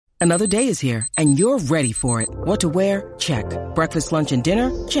Another day is here, and you're ready for it. What to wear? Check. Breakfast, lunch, and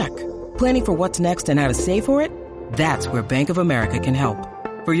dinner? Check. Planning for what's next and how to save for it? That's where Bank of America can help.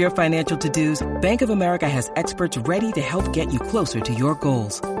 For your financial to-dos, Bank of America has experts ready to help get you closer to your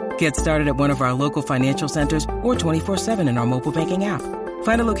goals. Get started at one of our local financial centers or 24/7 in our mobile banking app.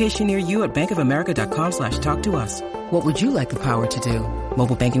 Find a location near you at bankofamerica.com/talktous. What would you like the power to do?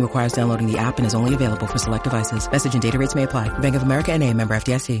 Mobile banking requires downloading the app and is only available for select devices. Message and data rates may apply. Bank of America N.A., member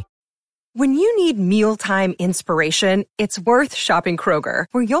FDIC. When you need mealtime inspiration, it's worth shopping Kroger,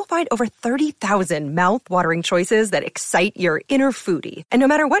 where you'll find over 30,000 mouth-watering choices that excite your inner foodie. And no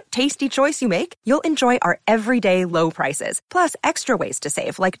matter what tasty choice you make, you'll enjoy our everyday low prices, plus extra ways to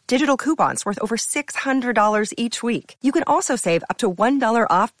save, like digital coupons worth over $600 each week. You can also save up to $1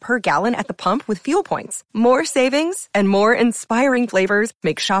 off per gallon at the pump with fuel points. More savings and more inspiring flavors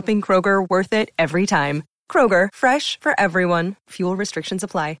make shopping Kroger worth it every time. Kroger, fresh for everyone. Fuel restrictions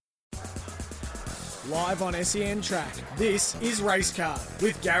apply. Live on SEN Track, this is Racecard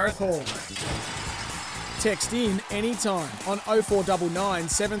with Gareth Hall. Text in anytime on 0499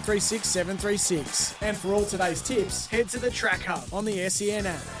 736 736. And for all today's tips, head to the Track Hub on the SEN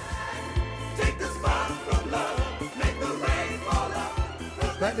app. Take the spark from love, make the rain fall up.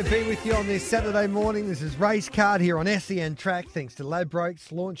 Great to be with you on this Saturday morning. This is Racecard here on SEN Track. Thanks to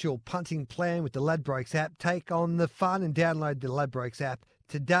Ladbrokes. Launch your punting plan with the Ladbrokes app. Take on the fun and download the Ladbrokes app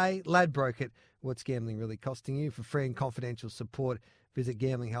today. Ladbroke it. What's gambling really costing you? For free and confidential support, visit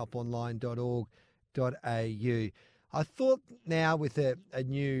gamblinghelponline.org.au. I thought now with a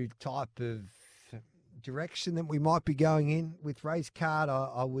new type of direction that we might be going in with Racecard,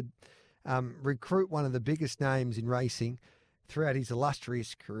 I would recruit one of the biggest names in racing throughout his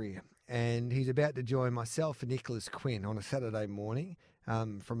illustrious career. And he's about to join myself and Nicholas Quinn on a Saturday morning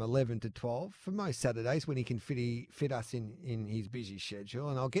from 11 to 12 for most Saturdays when he can fit us in his busy schedule.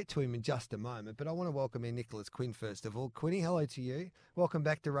 And I'll get to him in just a moment. But I want to welcome in Nicholas Quinn first of all. Quinny, hello to you. Welcome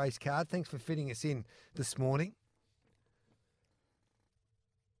back to Racecard. Thanks for fitting us in this morning.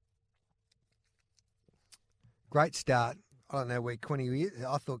 Great start. I don't know where Quinny is.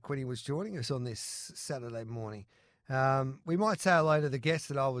 I thought Quinny was joining us on this Saturday morning. We might say hello to the guest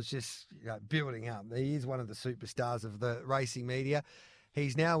that I was just building up. He is one of the superstars of the racing media.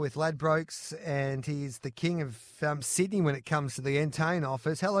 He's now with Ladbrokes, and he's the king of Sydney when it comes to the Entain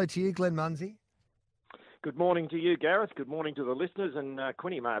office. Hello to you, Glenn Munsey. Good morning to you, Gareth. Good morning to the listeners. And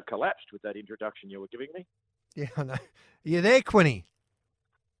Quinny may have collapsed with that introduction you were giving me. Yeah, I know. Are you there, Quinny?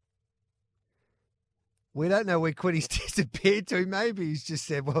 We don't know where Quinny's disappeared to. Maybe he's just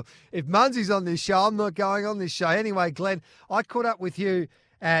said, well, if Munsey's on this show, I'm not going on this show. Anyway, Glenn, I caught up with you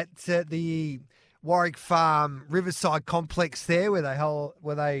at the Warwick Farm Riverside Complex there where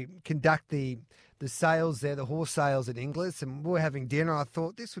they conduct the sales there, the horse sales at Inglis, and we were having dinner. I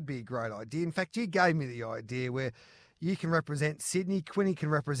thought this would be a great idea. In fact, you gave me the idea where you can represent Sydney, Quinny can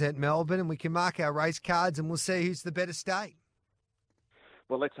represent Melbourne, and we can mark our race cards and we'll see who's the better state.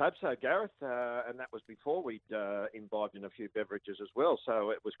 Well, let's hope so, Gareth. And that was before we'd imbibed in a few beverages as well. So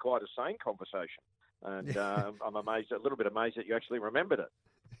it was quite a sane conversation. And I'm a little bit amazed that you actually remembered it.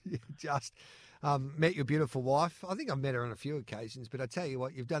 You just met your beautiful wife. I think I've met her on a few occasions, but I tell you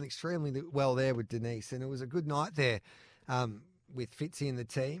what, you've done extremely well there with Denise. And it was a good night there with Fitzy and the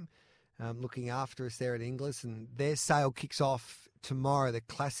team looking after us there at Inglis. And their sale kicks off tomorrow, the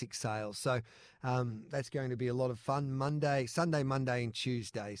classic sale. So that's going to be a lot of fun. Sunday, Monday and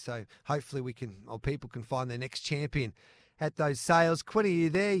Tuesday. So hopefully people can find their next champion at those sales. Quinn, are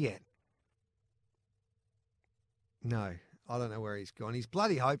you there yet? No, I don't know where he's gone. He's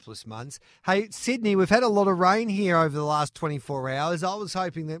bloody hopeless, Muns. Hey, Sydney, we've had a lot of rain here over the last 24 hours. I was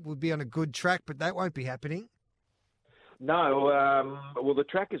hoping that we'd be on a good track, but that won't be happening. No, well, the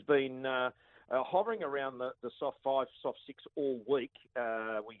track has been hovering around the soft 5, soft 6 all week.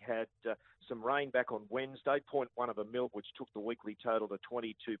 We had some rain back on Wednesday, 0.1 of a mil, which took the weekly total to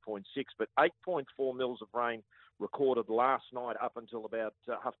 22.6, but 8.4 mils of rain recorded last night up until about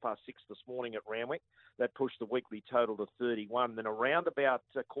 6:30 this morning at Randwick. That pushed the weekly total to 31. Then around about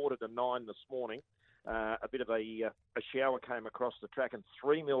 8:45 this morning, a bit of a shower came across the track, and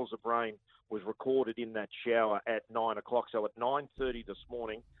 3 mils of rain was recorded in that shower at 9 o'clock. So at 9:30 this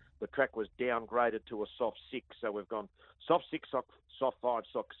morning, the track was downgraded to a soft 6. So we've gone soft 6, soft 5,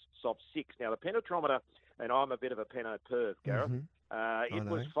 soft 6. Now, the penetrometer, and I'm a bit of a peno perv, Gareth, it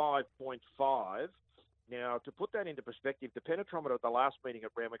was 5.5. Now, to put that into perspective, the penetrometer at the last meeting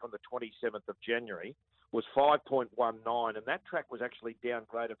at Randwick on the 27th of January was 5.19, and that track was actually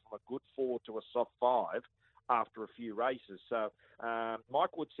downgraded from a good 4 to a soft 5 after a few races. So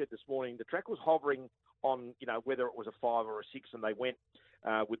Mike Wood said this morning the track was hovering on, whether it was a 5 or a 6, and they went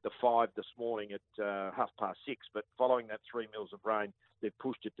with the 5 this morning at 6:30. But following that 3 mils of rain, they've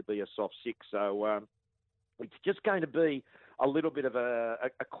pushed it to be a soft 6. So it's just going to be a little bit of a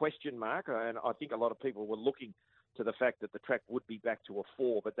question mark. And I think a lot of people were looking to the fact that the track would be back to a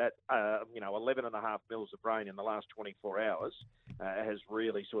 4. But that, 11.5 mils of rain in the last 24 hours has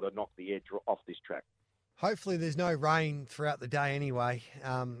really sort of knocked the edge off this track. Hopefully there's no rain throughout the day anyway,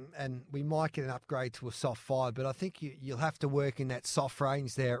 and we might get an upgrade to a soft 5, but I think you'll have to work in that soft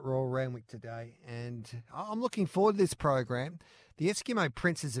range there at Royal Randwick today, and I'm looking forward to this program. The Eskimo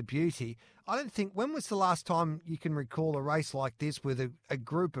Prince is a beauty. I don't think, when was the last time you can recall a race like this with a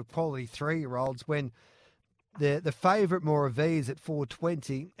group of quality 3-year-olds when the favourite Moravi is at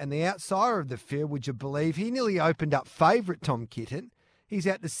 420 and the outsider of the field, would you believe, he nearly opened up favourite Tom Kitten. He's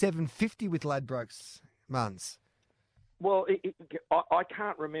out to 750 with Ladbrokes. Muns. Well, I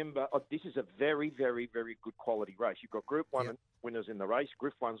can't remember. This is a very, very, very good quality race. You've got Group 1 winners in the race.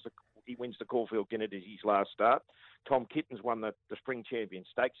 Griff he wins the Caulfield Guineas at his last start. Tom Kitten's won the Spring Champion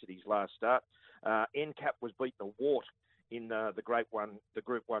Stakes at his last start. NCAP was beaten a wart in the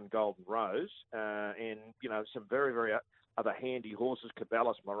Group 1 Golden Rose. And, some very, very other handy horses,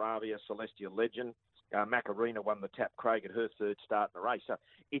 Caballos, Moravia, Celestial Legend. Macarena won the Tap Craig at her third start in the race. So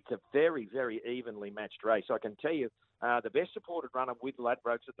it's a very, very evenly matched race. I can tell you the best supported runner with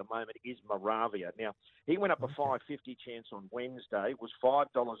Ladbrokes at the moment is Moravia. Now, he went up a $5.50 chance on Wednesday, was $5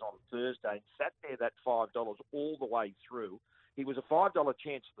 on Thursday, and sat there that $5 all the way through. He was a $5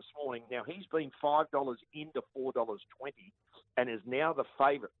 chance this morning. Now, he's been $5 into $4.20 and is now the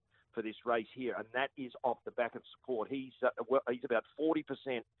favourite for this race here, and that is off the back of support. He's about 40%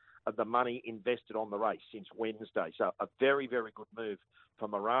 of the money invested on the race since Wednesday. So a very, very good move for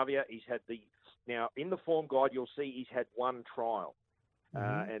Moravia. He's had now in the form guide, you'll see he's had one trial.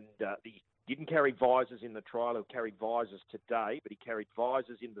 And he didn't carry visors in the trial. He'll carry visors today, but he carried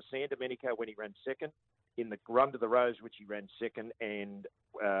visors in the San Domenico when he ran second, in the Run to the Rose, which he ran second, and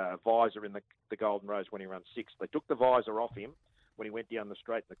visor in the Golden Rose when he ran sixth. They took the visor off him when he went down the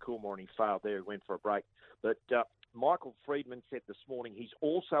straight in the Coolmore and he failed there. He went for a break. But Michael Friedman said this morning he's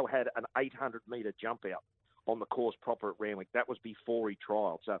also had an 800-metre jump out on the course proper at Randwick. That was before he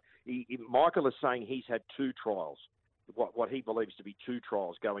trialled. So Michael is saying he's had 2 trials, what he believes to be 2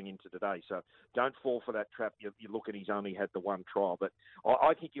 trials going into today. So don't fall for that trap. You look at he's only had the 1 trial. But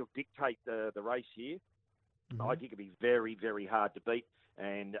I think he'll dictate the race here. I think it'll be very, very hard to beat.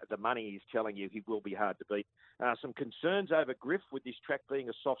 And the money is telling you he will be hard to beat. Some concerns over Griff with this track being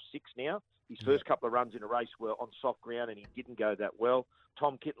a soft 6 now. His first couple of runs in a race were on soft ground and he didn't go that well.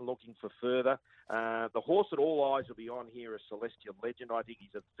 Tom Kitten looking for further. The horse that all eyes will be on here is Celestial Legend. I think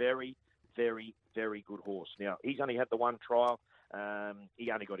he's a very, very, very good horse. Now, he's only had the 1 trial. He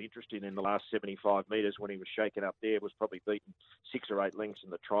only got interested in the last 75 metres when he was shaken up there, was probably beaten 6 or 8 lengths in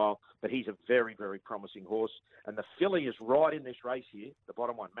the trial. But he's a very, very promising horse. And the filly is right in this race here, the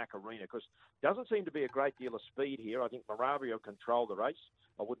bottom one, Macarena, because doesn't seem to be a great deal of speed here. I think Moravia will control the race.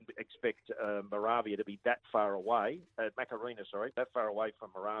 I wouldn't expect Moravia to be that far away, that far away from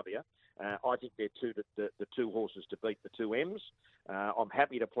Moravia. I think they're the 2 horses to beat, the 2 M's. I'm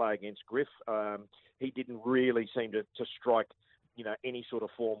happy to play against Griff. He didn't really seem to strike any sort of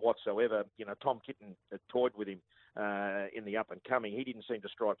form whatsoever. Tom Kitten had toyed with him in the up and coming. He didn't seem to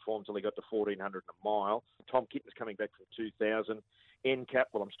strike form until he got to 1,400 a mile. Tom Kitten's coming back from 2,000. NCAP,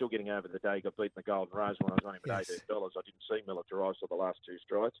 well, I'm still getting over the day he got beaten the Golden Rose when I was only at $18. I didn't see militarised for the last 2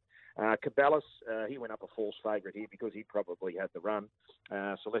 strides. Caballos, he went up a false favourite here because he probably had the run.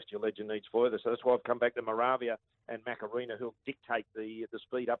 Celestial Legend needs further, so that's why I've come back to Moravia and Macarena, who'll dictate the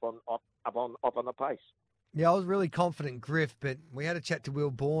speed up on the pace. Yeah, I was really confident Griff, but we had a chat to Will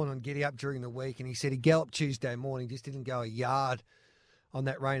Bourne on Giddy Up during the week, and he said he galloped Tuesday morning, just didn't go a yard on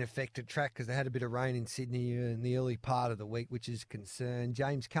that rain-affected track because they had a bit of rain in Sydney in the early part of the week, which is a concern.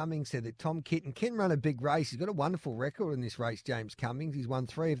 James Cummings said that Tom Kitten can run a big race. He's got a wonderful record in this race, James Cummings. He's won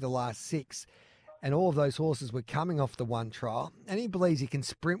 3 of the last 6, and all of those horses were coming off the 1 trial, and he believes he can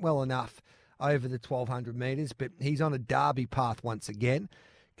sprint well enough over the 1,200 metres, but he's on a derby path once again.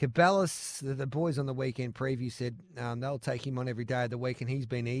 Caballos, the boys on the weekend preview said they'll take him on every day of the week, and he's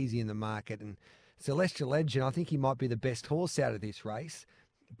been easy in the market. And Celestial Legend, I think he might be the best horse out of this race,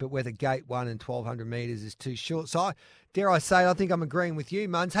 but whether gate 1 and 1,200 metres is too short. So, dare I say, I think I'm agreeing with you,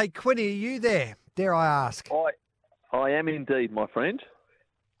 Muns. Hey, Quinny, are you there? Dare I ask? I am indeed, my friend.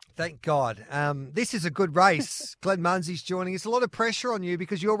 Thank God. This is a good race. Glenn Munsey's joining us. A lot of pressure on you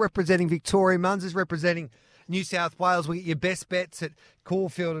because you're representing Victoria. Muns is representing New South Wales. We get your best bets at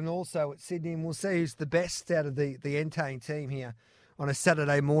Caulfield and also at Sydney, and we'll see who's the best out of the Entain team here on a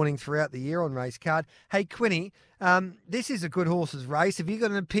Saturday morning throughout the year on Race Card. Hey, Quinny, this is a good horse's race. Have you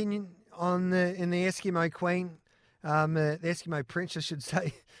got an opinion on in the Eskimo Queen, the Eskimo Prince, I should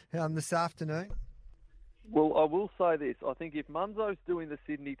say, this afternoon? Well, I will say this. I think if Munzo's doing the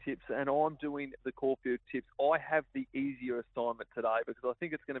Sydney tips and I'm doing the Caulfield tips, I have the easier assignment today because I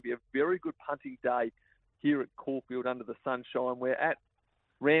think it's going to be a very good punting day here at Caulfield under the sunshine. We're at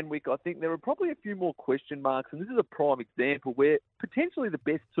Randwick. I think there are probably a few more question marks, and this is a prime example where potentially the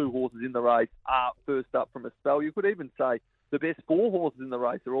best two horses in the race are first up from a spell. You could even say the best four horses in the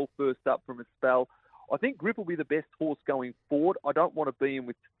race are all first up from a spell. I think Grip will be the best horse going forward. I don't want to be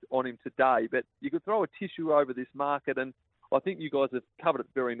on him today, but you could throw a tissue over this market, and I think you guys have covered it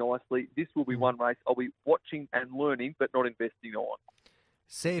very nicely. This will be one race I'll be watching and learning, but not investing on.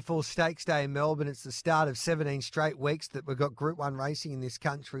 CFL Stakes Day in Melbourne. It's the start of 17 straight weeks that we've got Group 1 racing in this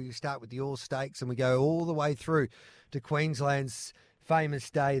country. We start with the All Stakes and we go all the way through to Queensland's famous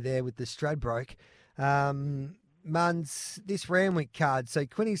day there with the Stradbroke. Muns, this Randwick card. So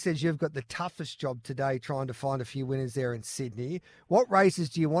Quinny says you've got the toughest job today trying to find a few winners there in Sydney. What races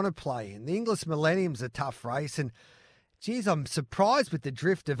do you want to play in? The Inglis Millennium's a tough race, and geez, I'm surprised with the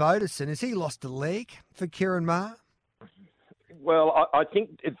drift of Otison. Has he lost a leg for Kieran Maher? Well, I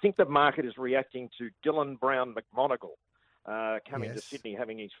think the market is reacting to Dylan Brown McMonagle coming to Sydney,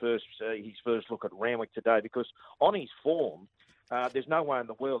 having his first look at Randwick today, because on his form, there's no way in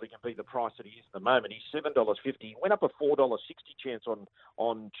the world he can beat the price that he is at the moment. He's $7.50. He went up a $4.60 chance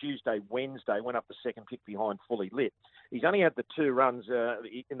on Tuesday, Wednesday, went up the second pick behind Fully Lit. He's only had the two runs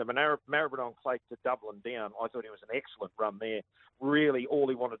in the Maribyrnong Plate to Dublin down. I thought it was an excellent run there. Really, all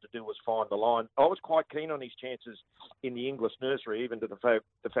he wanted to do was find the line. I was quite keen on his chances in the Inglis Nursery, even to the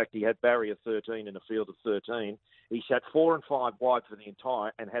fact he had barrier 13 in a field of 13. He sat 4 and 5 wide for the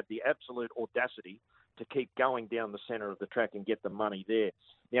entire and had the absolute audacity to keep going down the centre of the track and get the money there.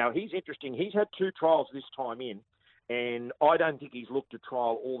 Now, he's interesting. He's had 2 trials this time in, and I don't think he's looked a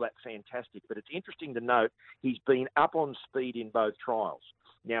trial all that fantastic. But it's interesting to note he's been up on speed in both trials.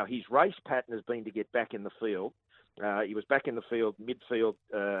 Now, his race pattern has been to get back in the field. He was back in the field, midfield,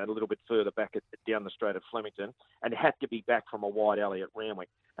 and a little bit further back down the straight at Flemington, and had to be back from a wide alley at Randwick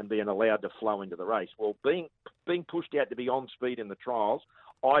and being allowed to flow into the race. Well, being pushed out to be on speed in the trials,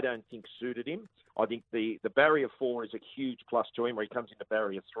 I don't think suited him. I think the barrier 4 is a huge plus to him, where he comes into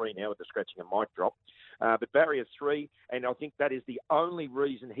barrier 3 now with the scratching and mic drop. But barrier 3, and I think that is the only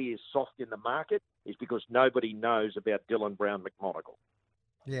reason he is soft in the market, is because nobody knows about Dylan Brown McMonagle.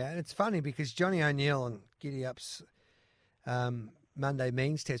 Yeah, and it's funny because Johnny O'Neill on Giddy Up's Monday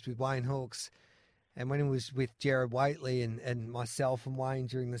means test with Wayne Hawkes, and when he was with Jared Waitley and myself and Wayne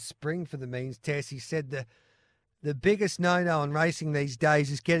during the spring for the means test, he said the biggest no-no on racing these days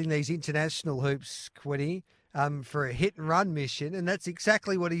is getting these international hoops, Quinny, for a hit-and-run mission, and that's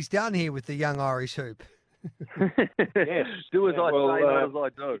exactly what he's done here with the young Irish hoop. Yes. Do as I say, not as I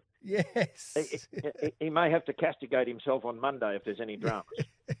do. Yes. He may have to castigate himself on Monday if there's any dramas.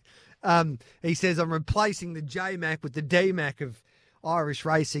 He says, I'm replacing the J-Mac with the D-Mac of Irish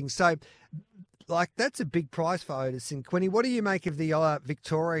racing. So, that's a big price for Otison. Quinny, what do you make of the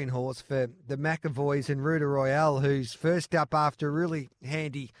Victorian horse for the McAvoys and Ruta Royale, who's first up after a really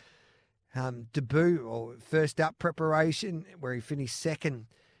handy debut or first up preparation where he finished second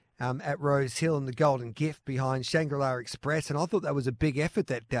at Rose Hill in the Golden Gift behind Shangri-La Express, and I thought that was a big effort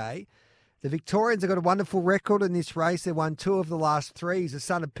that day. The Victorians have got a wonderful record in this race. They won 2 of the last 3. He's the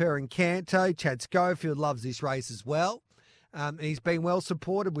son of Per and Canto. Chad Schofield loves this race as well, and he's been well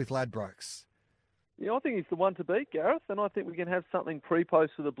supported with Ladbrokes. Yeah, I think he's the one to beat, Gareth, and I think we can have something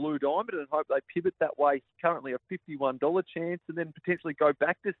pre-post for the Blue Diamond and hope they pivot that way. Currently a $51 chance, and then potentially go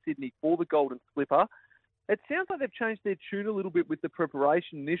back to Sydney for the Golden Slipper. It sounds like they've changed their tune a little bit with the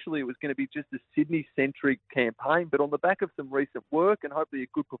preparation. Initially, it was going to be just a Sydney-centric campaign, but on the back of some recent work and hopefully a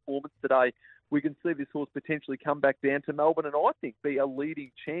good performance today, we can see this horse potentially come back down to Melbourne and I think be a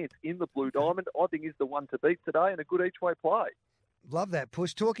leading chance in the Blue Diamond. I think he's the one to beat today and a good each-way play. Love that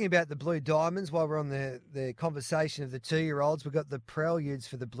push. Talking about the Blue Diamonds, while we're on the conversation of the 2-year-olds, we've got the preludes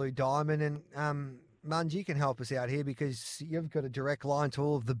for the Blue Diamond. And, Munge, you can help us out here because you've got a direct line to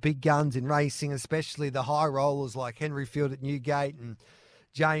all of the big guns in racing, especially the high rollers like Henry Field at Newgate and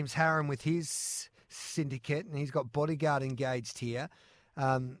James Harron with his syndicate, and he's got Bodyguard engaged here.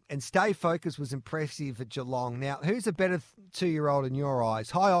 And Stay Focused was impressive at Geelong. Now, who's a better 2-year-old in your eyes,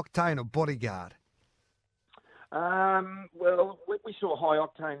 High Octane or Bodyguard? Well, we saw High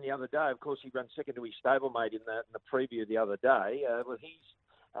Octane the other day. Of course, he ran second to his stablemate in the preview the other day.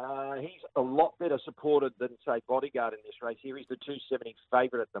 He's a lot better supported than, say, Bodyguard in this race here. He's the 270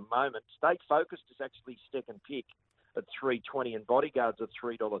 favourite at the moment. Stay Focused is actually second pick. at $3.20 and Bodyguard's at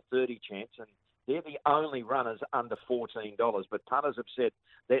 $3.30 chance, and they're the only runners under $14. But punters have said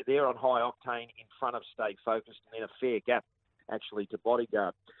they're on high octane in front of Stay Focused and in a fair gap, actually, to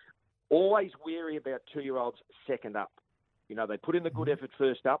Bodyguard. Always wary about 2-year-olds second up. You know, they put in the good effort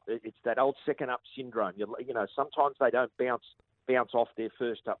first up. It's that old second up syndrome. You know, sometimes they don't bounce off their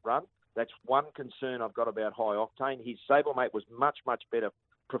first up run. That's one concern I've got about High Octane. His stablemate was much, much better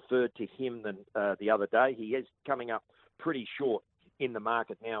preferred to him than the other day. He is coming up pretty short in the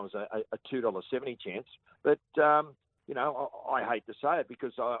market now as a $2.70 chance. But, you know, I hate to say it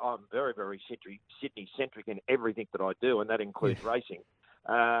because I'm very, very Sydney-centric in everything that I do, and that includes racing.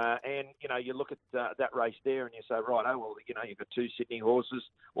 And, you know, you look at that race there and you say, right, oh, well, you know, you've got 2 Sydney horses,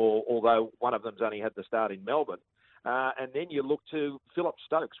 although one of them's only had the start in Melbourne. And then you look to Philip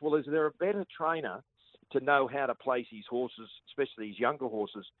Stokes. Well, is there a better trainer to know how to place his horses, especially these younger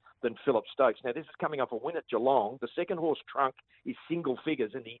horses, than Philip Stokes? Now, this is coming off a win at Geelong. The second horse, Trunk, is single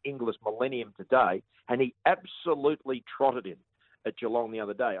figures in the Inglis Millennium today, and he absolutely trotted him at Geelong the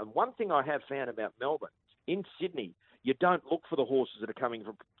other day. And one thing I have found about Melbourne, in Sydney, you don't look for the horses that are coming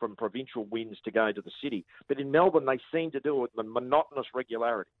from provincial wins to go into the city. But in Melbourne, they seem to do it with monotonous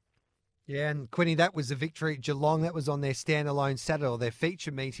regularity. Yeah, and Quinny, that was a victory at Geelong. That was on their standalone Saturday, or their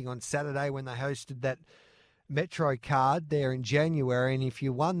feature meeting on Saturday when they hosted that Metro card there in January. And if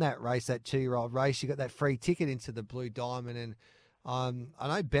you won that race, that 2-year-old race, you got that free ticket into the Blue Diamond. And I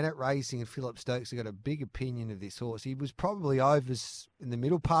know Bennett Racing and Philip Stokes have got a big opinion of this horse. He was probably over in the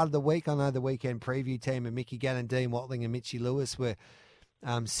middle part of the week. I know the weekend preview team of Mickey Gannon, Dean Watling and Mitchie Lewis were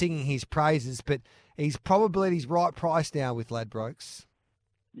singing his praises, but he's probably at his right price now with Ladbrokes.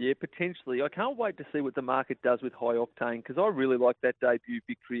 Yeah, potentially. I can't wait to see what the market does with High Octane because I really like that debut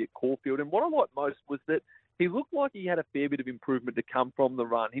victory at Caulfield. And what I liked most was that he looked like he had a fair bit of improvement to come from the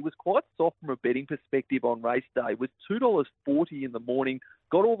run. He was quite soft from a betting perspective on race day. It was $2.40 in the morning,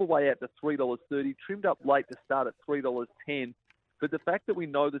 got all the way out to $3.30, trimmed up late to start at $3.10. But the fact that we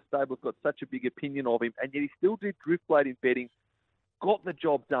know the stable's got such a big opinion of him, and yet he still did drift late in betting, got the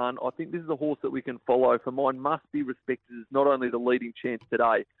job done. I think this is a horse that we can follow. For mine, must be respected as not only the leading chance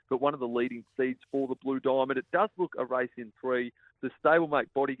today, but one of the leading seeds for the Blue Diamond. It does look a race in 3. The stablemate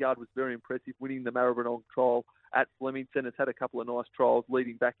Bodyguard was very impressive, winning the Maribyrnong trial at Flemington. Has had a couple of nice trials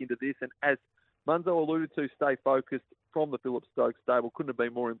leading back into this. And as Munzo alluded to, Stay Focused from the Philip Stokes stable couldn't have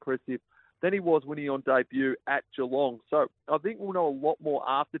been more impressive than he was winning on debut at Geelong. So I think we'll know a lot more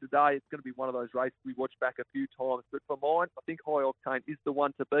after today. It's going to be one of those races we watch back a few times. But for mine, I think High Octane is the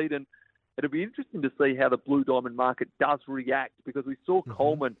one to beat. And it'll be interesting to see how the Blue Diamond market does react because we saw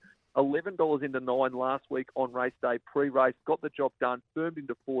Coleman $11 into 9 last week on race day, pre-race, got the job done, firmed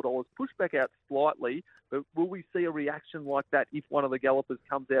into $4, pushed back out slightly. But will we see a reaction like that if one of the gallopers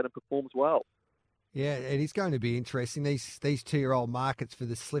comes out and performs well? Yeah, it is going to be interesting. These 2-year-old markets for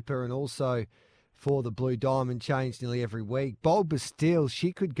the Slipper and also for the Blue Diamond change nearly every week. Bold Bastille,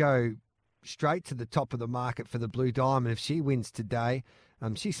 she could go straight to the top of the market for the Blue Diamond if she wins today.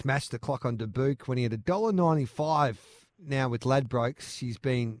 She smashed the clock on debut when he had $1.95 now with Ladbrokes. She's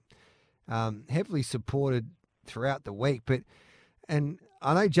been heavily supported throughout the week. And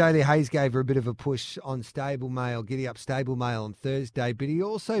I know JD Hayes gave her a bit of a push on Stable Mail, Giddy Up Stable Mail on Thursday, but he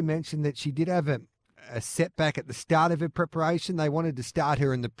also mentioned that she did have a setback at the start of her preparation. They wanted to start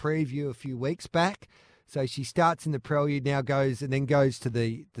her in the preview a few weeks back. So she starts in the prelude, now goes to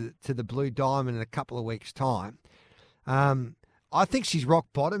the Blue Diamond in a couple of weeks' time. I think she's rock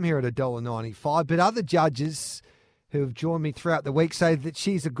bottom here at $1.95, but other judges who have joined me throughout the week say that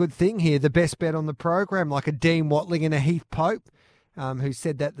she's a good thing here, the best bet on the program, like a Dean Watling and a Heath Pope, who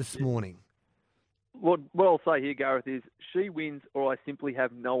said that this morning. What I'll say here, Gareth, is she wins or I simply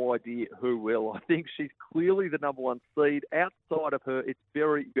have no idea who will. I think she's clearly the number 1 seed. Outside of her, it's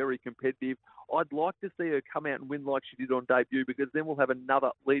very, very competitive. I'd like to see her come out and win like she did on debut because then we'll have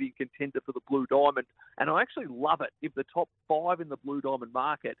another leading contender for the Blue Diamond. And I actually love it if the top 5 in the Blue Diamond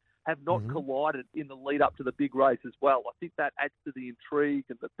market have not collided in the lead up to the big race as well. I think that adds to the intrigue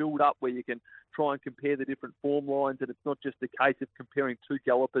and the build-up where you can try and compare the different form lines, and it's not just a case of comparing 2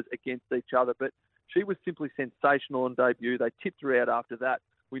 gallopers against each other. But she was simply sensational on debut. They tipped her out after that.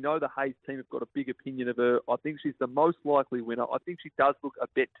 We know the Hayes team have got a big opinion of her. I think she's the most likely winner. I think she does look a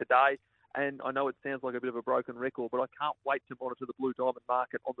bet today. And I know it sounds like a bit of a broken record, but I can't wait to monitor the Blue Diamond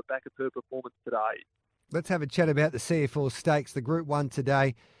market on the back of her performance today. Let's have a chat about the CF4 Stakes, the Group 1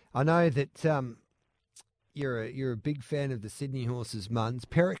 today. I know that you're a big fan of the Sydney horses, Muns.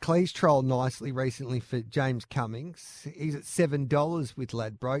 Pericles trolled nicely recently for James Cummings. He's at $7 with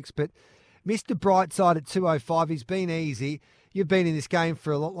Ladbrokes, but Mr. Brightside at 205, he's been easy. You've been in this game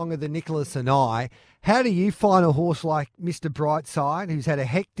for a lot longer than Nicholas and I. How do you find a horse like Mr. Brightside, who's had a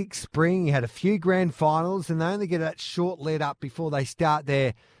hectic spring, he had a few grand finals, and they only get that short let up before they start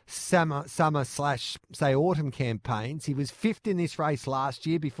their summer/say autumn campaigns? He was fifth in this race last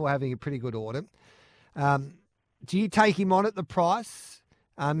year before having a pretty good autumn. Do you take him on at the price?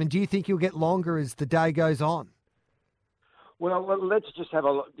 And do you think he'll get longer as the day goes on? Well, let's just have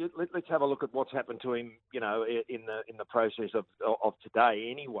a look. Let's have a look at what's happened to him. In the process of today.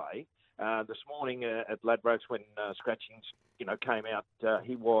 Anyway, this morning at Ladbrokes when scratchings came out,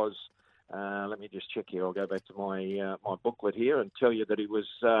 he was. Let me just check here. I'll go back to my my booklet here and tell you that he was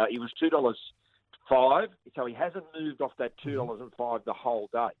 $2.05. So he hasn't moved off that $2.05 the whole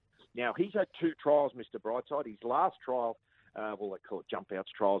day. Now he's had two trials, Mr. Brightside. His last trial, they call it jump outs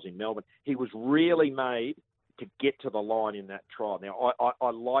trials in Melbourne. He was really made to get to the line in that trial. Now,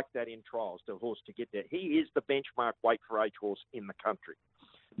 I like that in trials, the horse to get there. He is the benchmark weight for age horse in the country.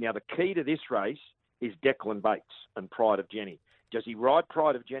 Now, the key to this race is Declan Bates and Pride of Jenny. Does he ride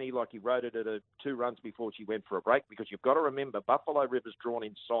Pride of Jenny like he rode it at 2 runs before she went for a break? Because you've got to remember, Buffalo River's drawn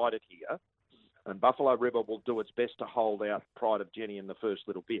inside it here, and Buffalo River will do its best to hold out Pride of Jenny in the first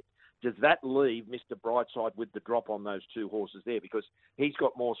little bit. Does that leave Mr. Brightside with the drop on those two horses there? Because he's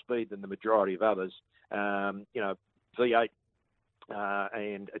got more speed than the majority of others. V8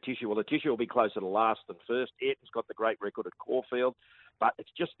 and Atisha. Well, Atisha will be closer to last than first. Ayrton's got the great record at Caulfield. But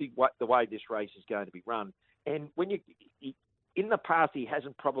it's just the way this race is going to be run. And when in the past, he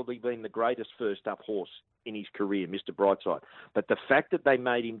hasn't probably been the greatest first-up horse in his career, Mr. Brightside. But the fact that they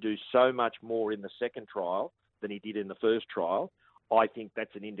made him do so much more in the second trial than he did in the first trial, I think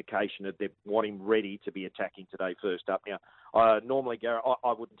that's an indication that they want him ready to be attacking today first up. Now, normally, Gareth,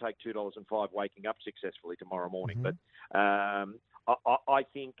 I wouldn't take $2.05 waking up successfully tomorrow morning. Mm-hmm. But I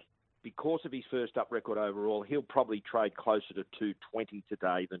think because of his first up record overall, he'll probably trade closer to 220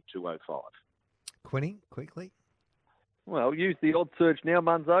 today than 205. Quinny, quickly. Well, use the odd surge now,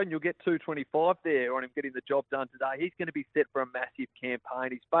 Munzo, and you'll get 225 there on him getting the job done today. He's going to be set for a massive campaign.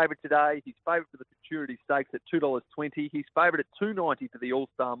 He's favourite today. He's favourite for the Futurity Stakes at $2.20. He's favourite at $2.90 for the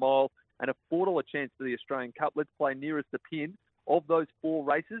All-Star Mile and a $4 chance for the Australian Cup. Let's play nearest the pin. Of those 4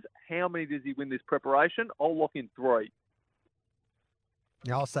 races, how many does he win this preparation? I'll lock in 3.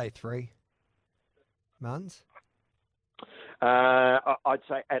 Yeah, I'll say 3. Muns? I'd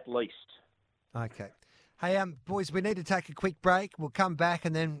say at least. Okay. Hey, boys, we need to take a quick break. We'll come back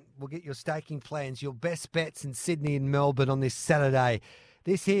and then we'll get your staking plans, your best bets in Sydney and Melbourne on this Saturday.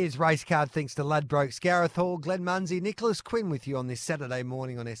 This here's Race Card thanks to Ladbrokes. Gareth Hall, Glenn Munsey, Nicholas Quinn with you on this Saturday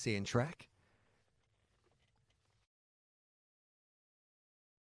morning on SEN Track.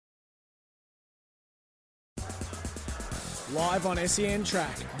 Live on SEN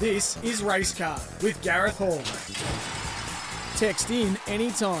Track, this is Race Card with Gareth Hall. Text in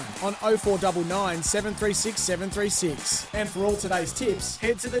anytime on 0499 736 736. And for all today's tips,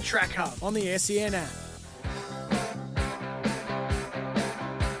 head to the Track Hub on the SEN app.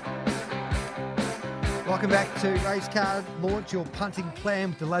 Welcome back to Race Card. Launch your punting plan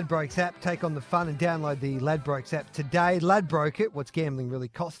with the Ladbrokes app. Take on the fun and download the Ladbrokes app today. Ladbroke it. What's gambling really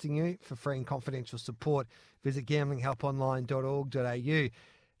costing you? For free and confidential support, visit gamblinghelponline.org.au.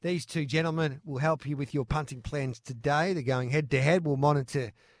 These two gentlemen will help you with your punting plans today. They're going head-to-head. We'll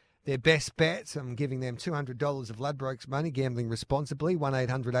monitor their best bets. I'm giving them $200 of Ladbrokes money, gambling responsibly.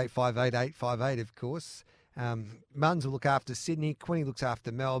 1-800-858-858, of course. Munns will look after Sydney. Quinny looks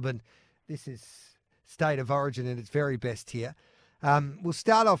after Melbourne. This is State of Origin at its very best here. We'll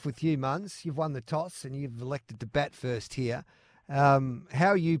start off with you, Munns. You've won the toss and you've elected to bat first here. How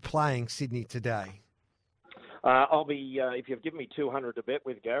are you playing Sydney today? I'll be, if you've given me 200 to bet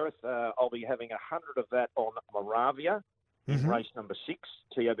with, Gareth, I'll be having 100 of that on Moravia in race number 6,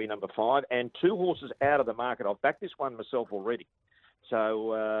 TOB number 5, and 2 horses out of the market. I've backed this one myself already.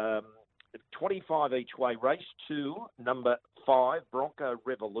 So 25 each way. Race 2, number 5, Bronco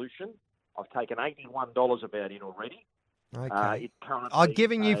Revolution. I've taken $81 about it already. Okay. I've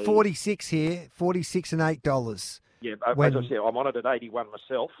given you 46 here, 46 and $8. Yeah, as I said, I'm on it at 81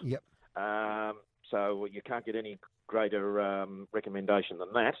 myself. Yep. So you can't get any greater recommendation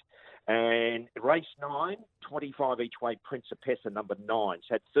than that. And race 9, 25 each way, Principessa, number 9. It's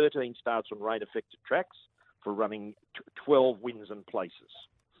had 13 starts on rain-affected tracks for running 12 wins and places.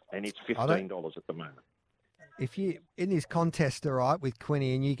 And it's $15 at the moment. If you in this contest, all right, with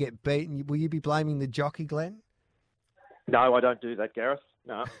Quinny and you get beaten, will you be blaming the jockey, Glenn? No, I don't do that, Gareth.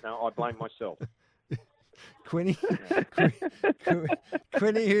 No, I blame myself. Quinny?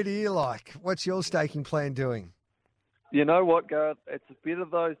 Quinny, who do you like? What's your staking plan doing? You know what, Gareth? It's a bit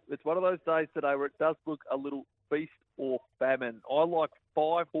of those. It's one of those days today where it does look a little feast or famine. I like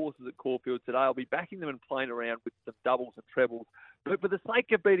 5 horses at Caulfield today. I'll be backing them and playing around with some doubles and trebles. But for the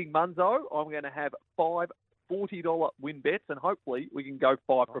sake of beating Munzo, I'm going to have 5 $40 win bets, and hopefully we can go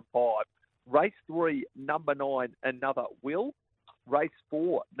 5 from 5. Race 3, number 9, Another Will. Race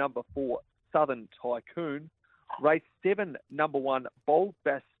 4, number 4, Southern Tycoon. Race 7, number 1, Bold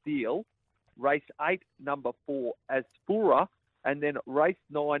Bastille. Race 8, number 4, Asfura. And then race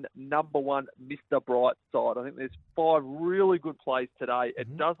 9, number 1, Mr. Brightside. I think there's 5 really good plays today.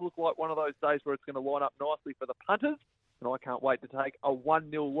 It does look like one of those days where it's going to line up nicely for the punters. And I can't wait to take a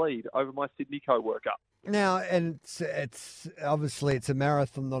 1-0 lead over my Sydney co-worker. Now, and it's obviously it's a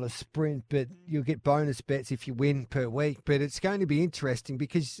marathon, not a sprint, but you'll get bonus bets if you win per week. But it's going to be interesting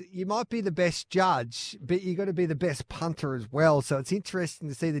because you might be the best judge, but you've got to be the best punter as well. So it's interesting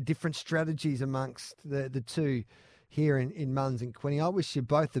to see the different strategies amongst the two here in Munns and Quinny. I wish you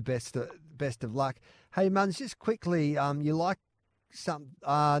both the best of luck. Hey, Munns, just quickly, you like some?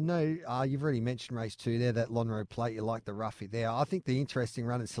 You've already mentioned race 2 there, that Lonhro Plate. You like the roughie there. I think the interesting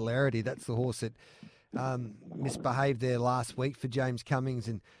run at Celerity, that's the horse that misbehaved there last week for James Cummings,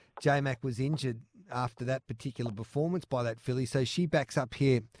 and J-Mac was injured after that particular performance by that filly. So she backs up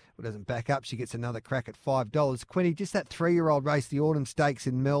here. Well, doesn't back up. She gets another crack at $5. Quinny, just that 3-year-old race, the Autumn Stakes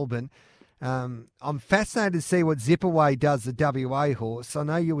in Melbourne. I'm fascinated to see what Zipaway does, the WA horse. I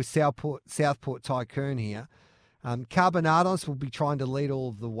know you were Southport Tycoon here. Carbonados will be trying to lead all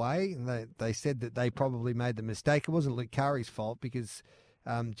of the way, and they said that they probably made the mistake. It wasn't Luke Curry's fault because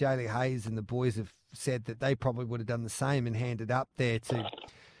J.Lee Hayes and the boys have said that they probably would have done the same and handed up there to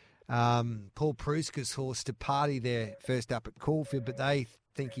Paul Pruska's horse to party there first up at Caulfield, but they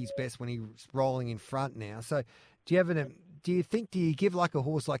think he's best when he's rolling in front now. So do you give like a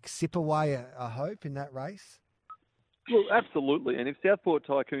horse like Sipaway a hope in that race? Well, absolutely. And if Southport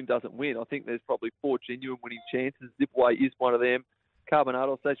Tycoon doesn't win, I think there's probably 4 genuine winning chances. Zipaway is one of them.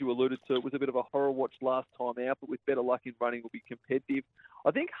 Carbonados, as you alluded to, it was a bit of a horror watch last time out, but with better luck in running will be competitive.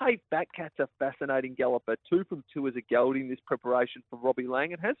 I think Hey Fat Cat's a fascinating galloper. 2 from 2 as a gelding this preparation for Robbie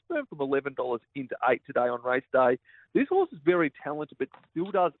Lang, and has firmed from $11 into $8 today on race day. This horse is very talented, but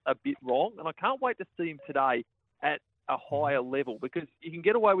still does a bit wrong, and I can't wait to see him today at a higher level, because you can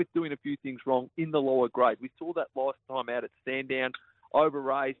get away with doing a few things wrong in the lower grade. We saw that last time out at Sandown.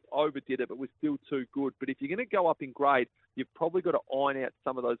 Over-raced, overdid it, but was still too good. But if you're going to go up in grade, you've probably got to iron out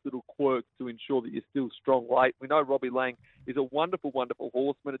some of those little quirks to ensure that you're still strong late. We know Robbie Lang is a wonderful, wonderful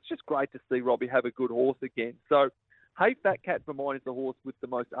horseman. It's just great to see Robbie have a good horse again. So, Hey Fat Cat for mine is the horse with the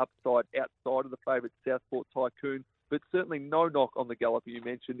most upside outside of the favourite Southport Tycoon, but certainly no knock on the galloper you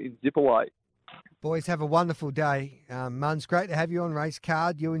mentioned in Zipaway. Boys, have a wonderful day. Munns, great to have you on Race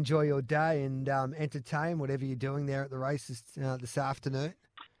Card. You enjoy your day and entertain whatever you're doing there at the races this afternoon.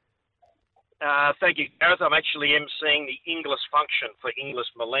 Thank you, Gareth. I'm actually emceeing the Inglis function for Inglis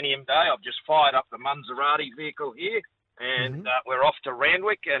Millennium Day. I've just fired up the Munzerati vehicle here, and we're off to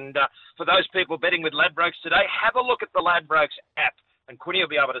Randwick. And for those people betting with Ladbrokes today, have a look at the Ladbrokes app, and Quinny will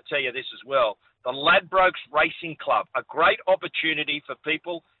be able to tell you this as well. The Ladbrokes Racing Club, a great opportunity for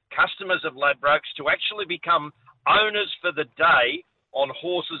people, customers of Ladbrokes, to actually become owners for the day on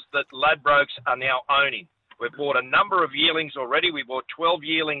horses that Ladbrokes are now owning. We've bought a number of yearlings already. We bought 12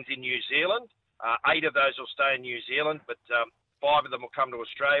 yearlings in New Zealand. 8 of those will stay in New Zealand, but 5 of them will come to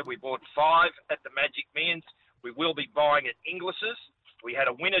Australia. We bought 5 at the Magic Millions. We will be buying at Inglis's. We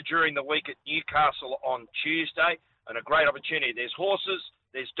had a winner during the week at Newcastle on Tuesday, and a great opportunity. There's horses,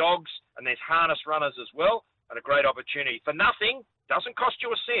 there's dogs, and there's harness runners as well, and a great opportunity. For nothing, doesn't cost you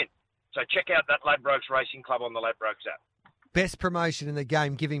a cent. So check out that Ladbrokes Racing Club on the Ladbrokes app. Best promotion in the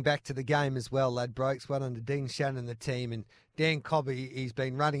game, giving back to the game as well, Ladbrokes. Well done to Dean Shannon and the team. And Dan Cobby, he's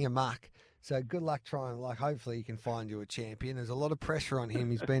been running amok. So good luck trying. Hopefully he can find you a champion. There's a lot of pressure on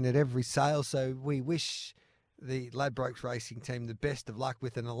him. He's been at every sale. So we wish the Ladbrokes Racing team the best of luck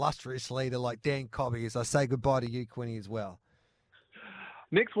with an illustrious leader like Dan Cobby, as I say goodbye to you, Quinny, as well.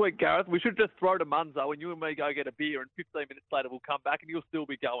 Next week, Gareth, we should just throw to Munzo and you and me go get a beer, and 15 minutes later we'll come back and you'll still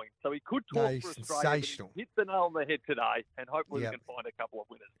be going. So he could talk for Australia, but he hit the nail on the head today, and hopefully we can find a couple of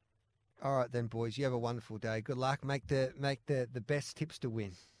winners. All right then, boys. You have a wonderful day. Good luck. Make the best tips to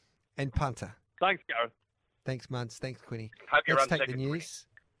win. And punter. Thanks, Gareth. Thanks, Munz. Thanks, Quinny. Hope you Let's run take the news.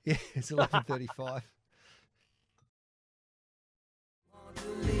 Yeah, it's 11:35.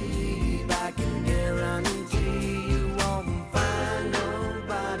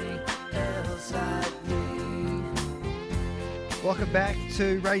 Welcome back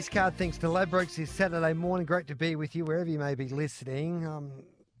to Race Card. Thanks to Ladbrokes this Saturday morning. Great to be with you wherever you may be listening. I'm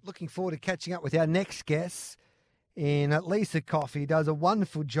looking forward to catching up with our next guest. in Lisa Coffey, does a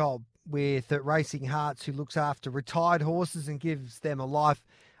wonderful job with Racing Hearts, who looks after retired horses and gives them a life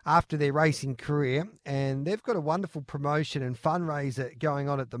after their racing career. And they've got a wonderful promotion and fundraiser going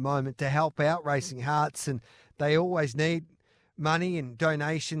on at the moment to help out Racing Hearts, and they always need money and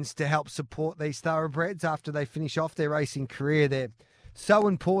donations to help support these thoroughbreds after they finish off their racing career. They're so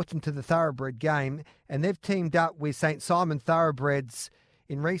important to the thoroughbred game, and they've teamed up with St. Simon Thoroughbreds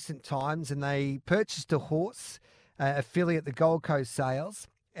in recent times, and they purchased a horse, affiliate the Gold Coast Sales,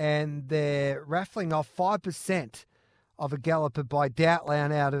 and they're raffling off 5% of a galloper by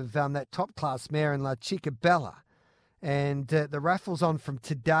Doubtland out of that top-class mare in La Chica Bella. And the raffle's on from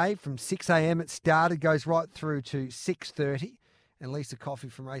today, from 6 a.m. it started, goes right through to 6:30. And Lisa Coffey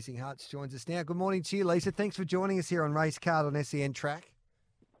from Racing Hearts joins us now. Good morning to you, Lisa. Thanks for joining us here on Race Card on SEN Track.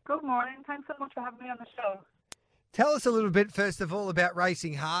 Good morning. Thanks so much for having me on the show. Tell us a little bit, first of all, about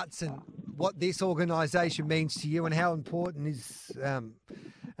Racing Hearts and what this organisation means to you, and how important is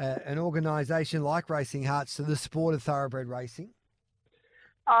an organisation like Racing Hearts to the sport of thoroughbred racing?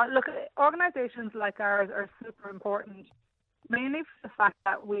 Look, organisations like ours are super important, mainly for the fact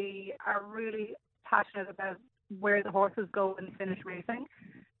that we are really passionate about where the horses go when they finish racing.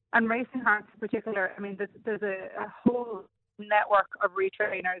 And Racing Hearts in particular, I mean, there's a whole network of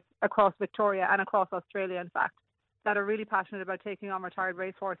retrainers across Victoria and across Australia, in fact, that are really passionate about taking on retired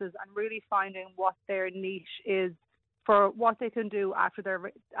racehorses and really finding what their niche is for what they can do after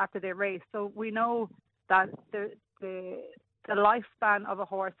their race. So we know that the lifespan of a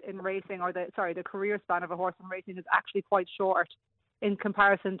horse in racing, or the career span of a horse in racing, is actually quite short in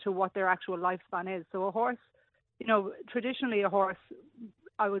comparison to what their actual lifespan is. So a horse, traditionally a horse,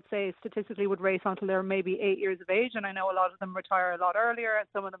 I would say statistically, would race until they're maybe 8 years of age, and I know a lot of them retire a lot earlier and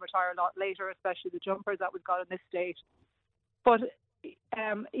some of them retire a lot later, especially the jumpers that we've got in this state. But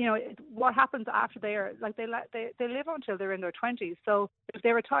what happens after they live until they're in their 20s. So if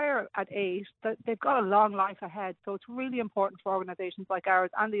they retire at 8, they've got a long life ahead. So it's really important for organisations like ours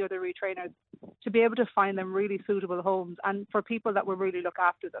and the other retrainers to be able to find them really suitable homes, and for people that will really look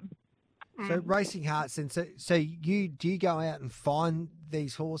after them. So Racing Hearts, and so do you go out and find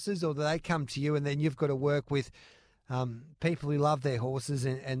these horses, or do they come to you and then you've got to work with people who love their horses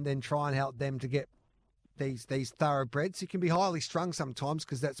and then try and help them to get these thoroughbreds? It can be highly strung sometimes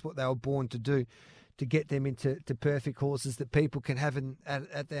because that's what they were born to do, to get them into perfect horses that people can have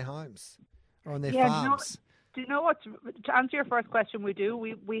at their homes or on their farms. Do you know what? To answer your first question,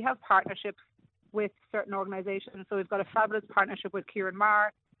 we have partnerships with certain organisations. So we've got a fabulous partnership with Kieran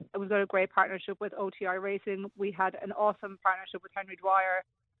Maher. We've got a great partnership with OTI Racing. We had an awesome partnership with Henry Dwyer.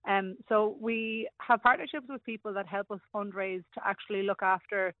 So we have partnerships with people that help us fundraise to actually look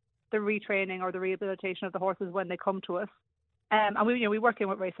after the retraining or the rehabilitation of the horses when they come to us. And we work in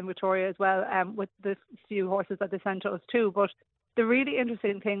with Racing Victoria as well, with the few horses that they send to us too. But the really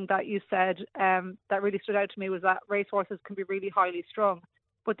interesting thing that you said that really stood out to me was that racehorses can be really highly strung.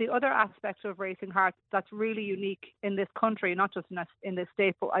 But the other aspect of Racing Hearts that's really unique in this country, not just in this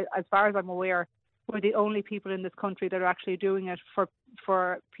state, but as far as I'm aware, we're the only people in this country that are actually doing it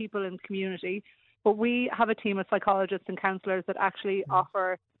for people in the community. But we have a team of psychologists and counsellors that actually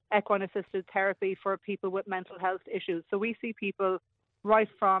offer equine-assisted therapy for people with mental health issues. So we see people right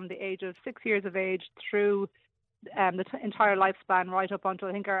from the age of 6 years of age through the entire lifespan, right up until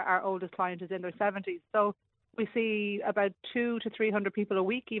I think our oldest client is in their 70s. So we see about 200 to 300 people a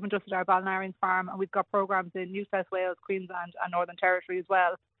week, even just at our Balnarring farm, and we've got programs in New South Wales, Queensland and Northern Territory as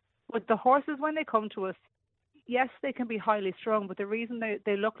well. But the horses, when they come to us, yes, they can be highly strung, but the reason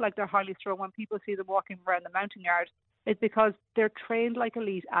they look like they're highly strung when people see them walking around the mounting yard is because they're trained like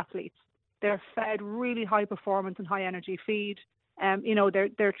elite athletes. They're fed really high performance and high energy feed.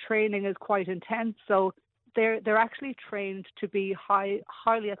 Their training is quite intense, so they're actually trained to be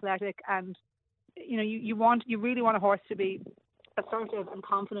highly athletic, and you really want a horse to be assertive and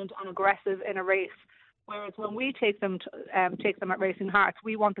confident and aggressive in a race. Whereas when we take them at Racing Hearts,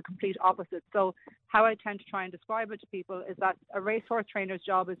 we want the complete opposite. So how I tend to try and describe it to people is that a racehorse trainer's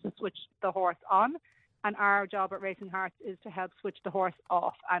job is to switch the horse on, and our job at Racing Hearts is to help switch the horse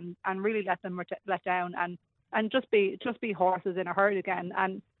off and really let them let down and just be horses in a herd again.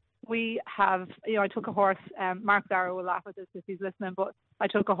 And we have, I took a horse, Mark Darrow will laugh at this if he's listening, but I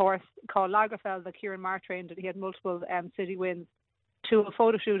took a horse called Lagerfeld that Kieran Maher trained, and he had multiple city wins, to a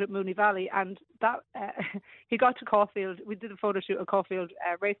photo shoot at Mooney Valley, and that he got to Caulfield. We did a photo shoot at Caulfield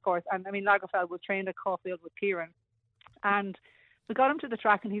Racecourse, and Lagerfeld was trained at Caulfield with Kieran, and we got him to the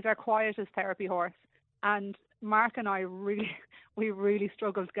track, and he's our quietest therapy horse. And Mark and I really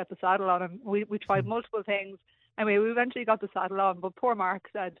struggled to get the saddle on him. We tried multiple things. We eventually got the saddle on, but poor Mark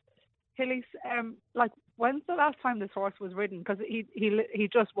said Hilly's, like, when's the last time this horse was ridden? Because he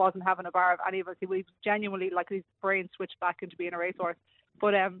just wasn't having a bar of any of us. He was genuinely, like, his brain switched back into being a racehorse.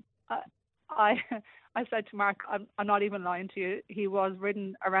 But I said to Mark, I'm not even lying to you. He was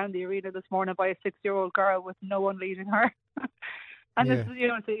ridden around the arena this morning by a 6-year-old girl with no one leading her. And Yeah. this is,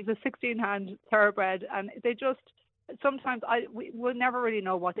 he's a 16-hand thoroughbred, and they just sometimes we'll never really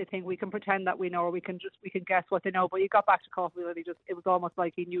know what they think. We can pretend that we know, or we can guess what they know. But he got back to Coffee, and it was almost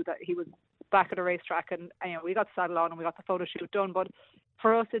like he knew that he was back at a racetrack, and we got the saddle on and we got the photo shoot done. But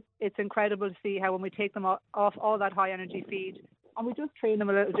for us, it's incredible to see how when we take them off all that high energy feed, and we just train them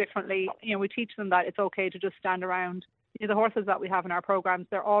a little differently. We teach them that it's okay to just stand around. The horses that we have in our programs,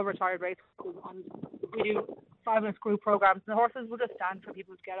 they're all retired race horses, and we do fabulous group programs. And the horses will just stand for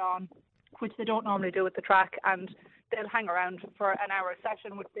people to get on, which they don't normally do at the track, and they'll hang around for an hour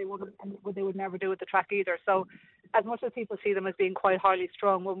session, which they would never do at the track either. So, as much as people see them as being quite highly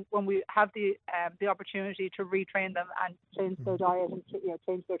strung, when we have the opportunity to retrain them and change their diet and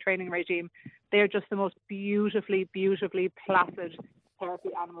change their training regime, they are just the most beautifully, beautifully placid, therapy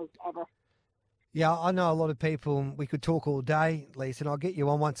animals ever. Yeah, I know a lot of people. We could talk all day, Lisa, and I'll get you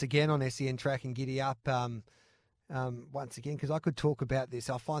on once again on SEN Track and Giddy Up once again, because I could talk about this.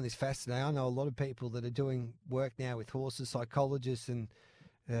 I find this fascinating. I know a lot of people that are doing work now with horses, psychologists, and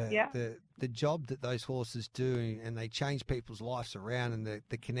the job that those horses do, and they change people's lives around, and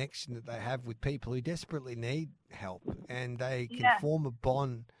the connection that they have with people who desperately need help, and they can form a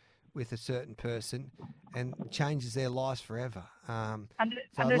bond with a certain person and changes their lives forever. And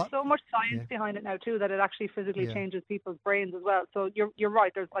there's so much science behind it now too, that it actually physically changes people's brains as well. So you're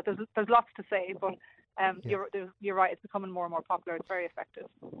right. There's lots to say, but you're right. It's becoming more and more popular. It's very effective.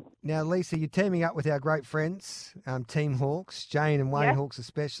 Now, Lisa, you're teaming up with our great friends, Team Hawkes, Jane and Wayne Hawkes,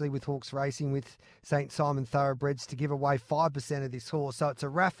 especially with Hawkes Racing, with St. Simon Thoroughbreds, to give away 5% of this horse. So it's a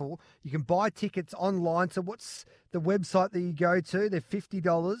raffle. You can buy tickets online. So what's the website that you go to? They're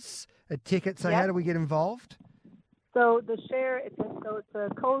 $50 a ticket. So how do we get involved? So the share, it's a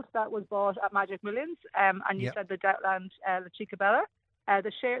colt that was bought at Magic Millions, and you said the Doutland, the Chica Bella.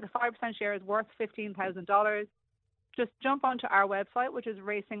 The 5% share is worth $15,000. Just jump onto our website, which is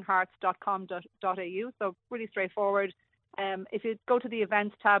racinghearts.com.au. So really straightforward. If you go to the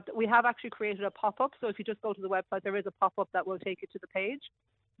events tab, we have actually created a pop-up. So if you just go to the website, there is a pop-up that will take you to the page.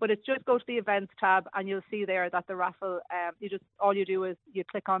 But it's just go to the events tab, and you'll see there that the raffle. All you do is you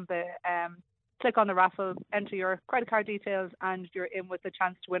click on the raffle, enter your credit card details, and you're in with the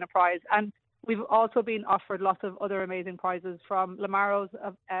chance to win a prize. And we've also been offered lots of other amazing prizes. From Lamaro's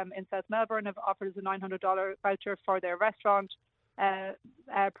in South Melbourne have offered us a $900 voucher for their restaurant.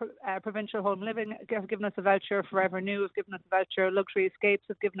 Provincial Home Living have given us a voucher. Forever New have given us a voucher. Luxury Escapes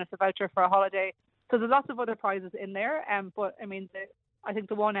have given us a voucher for a holiday. So there's lots of other prizes in there. But I mean, I think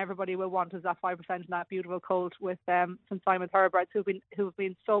the one everybody will want is that 5% and that beautiful colt with St. Simon Thoroughbreds who've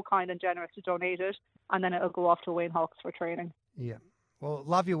been so kind and generous to donate it, and then it'll go off to Wayne Hawkes for training. Yeah. Well,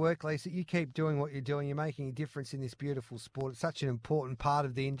 love your work, Lisa. You keep doing what you're doing. You're making a difference in this beautiful sport. It's such an important part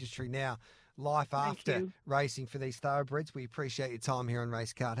of the industry now, life after racing for these thoroughbreds. We appreciate your time here on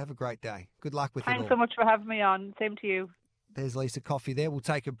Racecard. Have a great day. Good luck with it all. Thanks so much for having me on. Same to you. There's Lisa Coffey there. We'll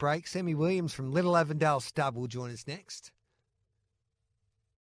take a break. Sammy Williams from Little Avondale Stud will join us next.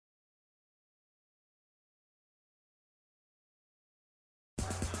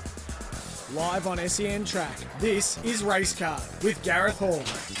 Live on SEN Track, this is Racecard with Gareth Hall.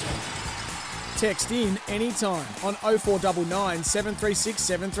 Text in anytime on 0499 736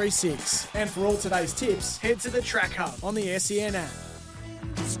 736. And for all today's tips, head to the Track Hub on the SEN app.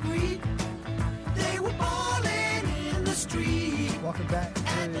 Welcome back to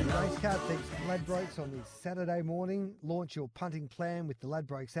Racecard. Thanks to Ladbrokes on this Saturday morning. Launch your punting plan with the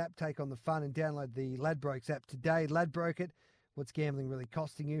Ladbrokes app. Take on the fun and download the Ladbrokes app today. Ladbroke it. What's gambling really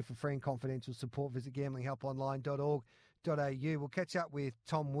costing you? For free and confidential support, visit gamblinghelponline.org.au. We'll catch up with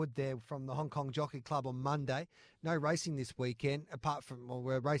Tom Wood there from the Hong Kong Jockey Club on Monday. No racing this weekend, apart from,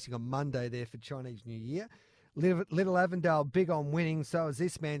 we're racing on Monday there for Chinese New Year. Little Avondale big on winning, so is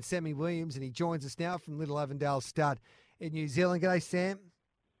this man, Sammy Williams, and he joins us now from Little Avondale Stud in New Zealand. G'day, Sam.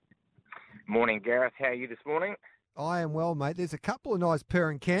 Morning, Gareth. How are you this morning? I am well, mate. There's a couple of nice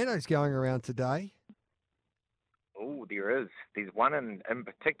Perencanos going around today. Oh, there is. There's one in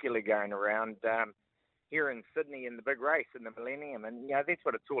particular going around here in Sydney in the big race in the Millennium, and that's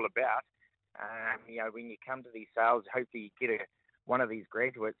what it's all about. When you come to these sales, hopefully you get one of these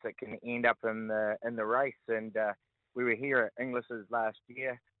graduates that can end up in the race. And we were here at Inglis's last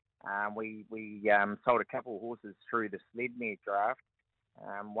year. We sold a couple of horses through the Sledmare draft,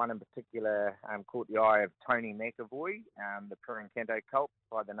 One in particular caught the eye of Tony McAvoy, the Pirancanto colt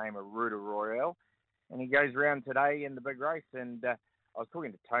by the name of Ruta Royale. And he goes around today in the big race. And I was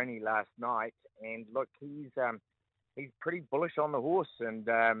talking to Tony last night, and look, he's pretty bullish on the horse, and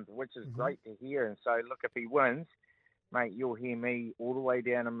which is great to hear. And so, look, if he wins, mate, you'll hear me all the way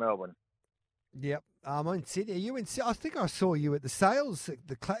down in Melbourne. Yep. I'm in Sydney. Are you in? I think I saw you at the sales.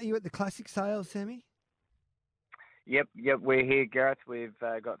 You at the classic sales, Sammy? Yep. We're here, Gareth. We've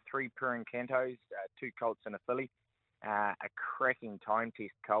got 3 Pirancantos, 2 colts and a filly, a cracking time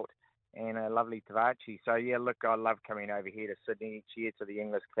test colt, and a lovely Tavachi. So, yeah, look, I love coming over here to Sydney each year to the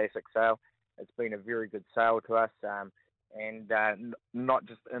English Classic sale. It's been a very good sale to us, and not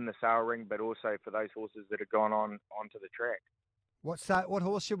just in the sale ring, but also for those horses that have gone onto the track. What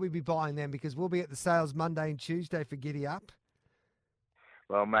horse should we be buying then? Because we'll be at the sales Monday and Tuesday for Giddy Up.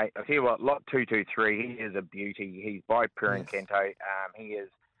 Well, mate, I'll tell you what, lot 223, he is a beauty. He's by Pirancanto. Yes. He is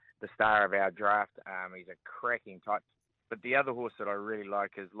the star of our draft. He's a cracking type. But the other horse that I really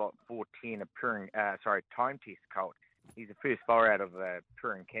like is lot 410, time test colt. He's the first foal out of a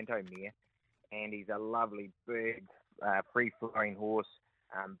Pirancanto mare, and he's a lovely, big, free-flowing horse.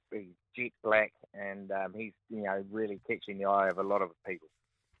 He's jet black, and he's really catching the eye of a lot of people.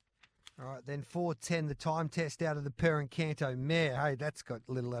 All right, then 410, the time test out of the Pirancanto mare. Hey, that's got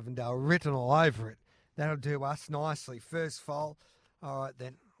Little Avondale written all over it. That'll do us nicely. First foal. All right,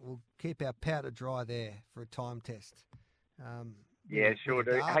 then we'll keep our powder dry there for a time test. Yeah, sure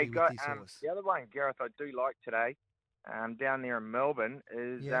do. Hey, guys, the other one, Gareth, I do like today, down there in Melbourne,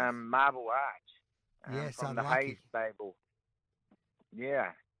 is Marble Arch. Yes, from unlucky. The Hayes stable. Yeah.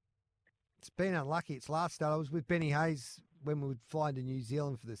 It's been unlucky. It's last start. I was with Benny Hayes when we would fly to New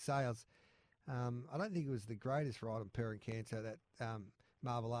Zealand for the sales. I don't think it was the greatest ride on Pirancanto, that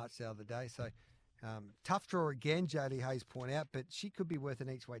Marble Arch the other day. So tough draw again, JD Hayes point out, but she could be worth an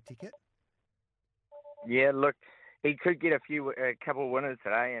each-way ticket. Yeah, look, he could get a couple of winners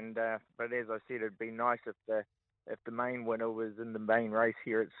today, and but as I said, it'd be nice if the main winner was in the main race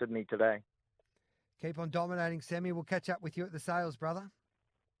here at Sydney today. Keep on dominating, Sammy. We'll catch up with you at the sales, brother.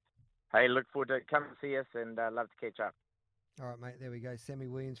 Hey, look forward to it. Come and see us, and love to catch up. All right, mate, there we go. Sammy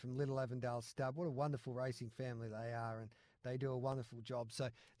Williams from Little Avondale Stud. What a wonderful racing family they are, and they do a wonderful job. So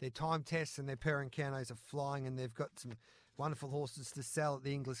their time tests and their Pirancantos are flying, and they've got some wonderful horses to sell at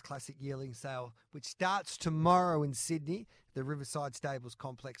the English Classic Yearling Sale, which starts tomorrow in Sydney, the Riverside Stables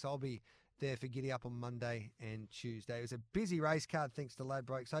Complex. I'll be there for Giddy Up on Monday and Tuesday. It was a busy race card thanks to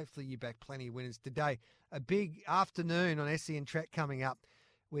Ladbrokes. Hopefully you back plenty of winners today. A big afternoon on SEN Track coming up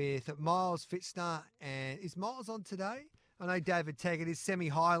with Miles Fitzner. And is Miles on today? I know David Taggart is. Semi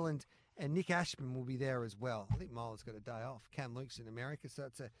Highland and Nick Ashman will be there as well. I think Miles got a day off. Cam Luke's in America, so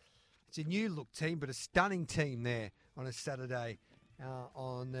it's a new look team, but a stunning team there on a Saturday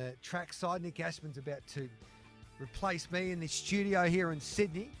on the track side. Nick Ashman's about to replace me in the studio here in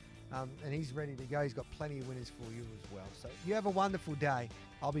Sydney, and he's ready to go. He's got plenty of winners for you as well. So you have a wonderful day.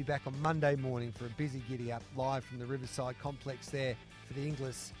 I'll be back on Monday morning for a busy Giddy Up live from the Riverside Complex there for the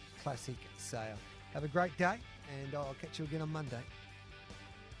English Classic Sale. Have a great day, and I'll catch you again on Monday.